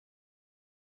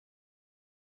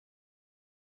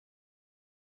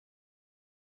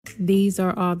These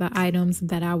are all the items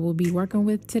that I will be working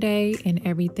with today, and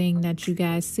everything that you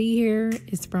guys see here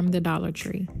is from the Dollar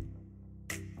Tree.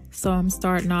 So I'm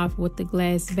starting off with the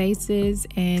glass vases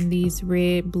and these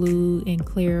red, blue, and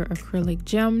clear acrylic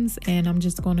gems, and I'm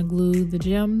just going to glue the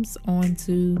gems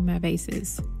onto my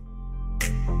vases.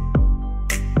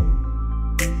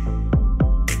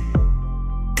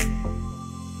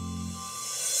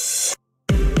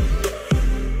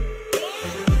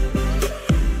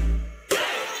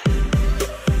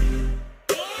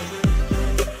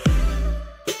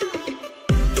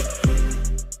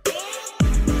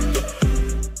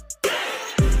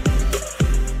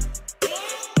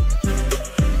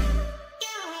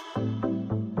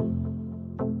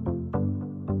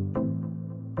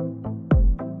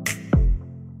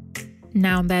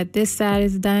 Now that this side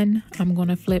is done, I'm going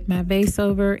to flip my vase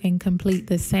over and complete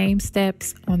the same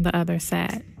steps on the other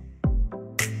side.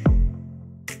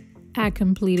 I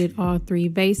completed all 3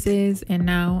 vases, and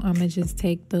now I'm going to just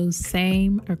take those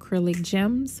same acrylic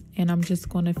gems and I'm just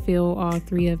going to fill all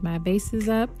 3 of my vases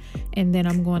up, and then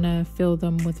I'm going to fill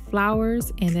them with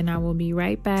flowers, and then I will be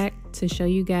right back to show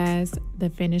you guys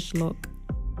the finished look.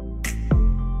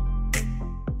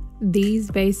 These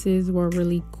vases were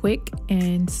really quick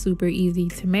and super easy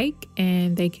to make,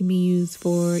 and they can be used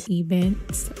for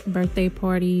events, birthday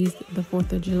parties, the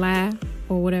 4th of July,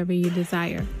 or whatever you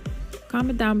desire.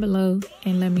 Comment down below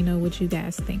and let me know what you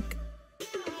guys think.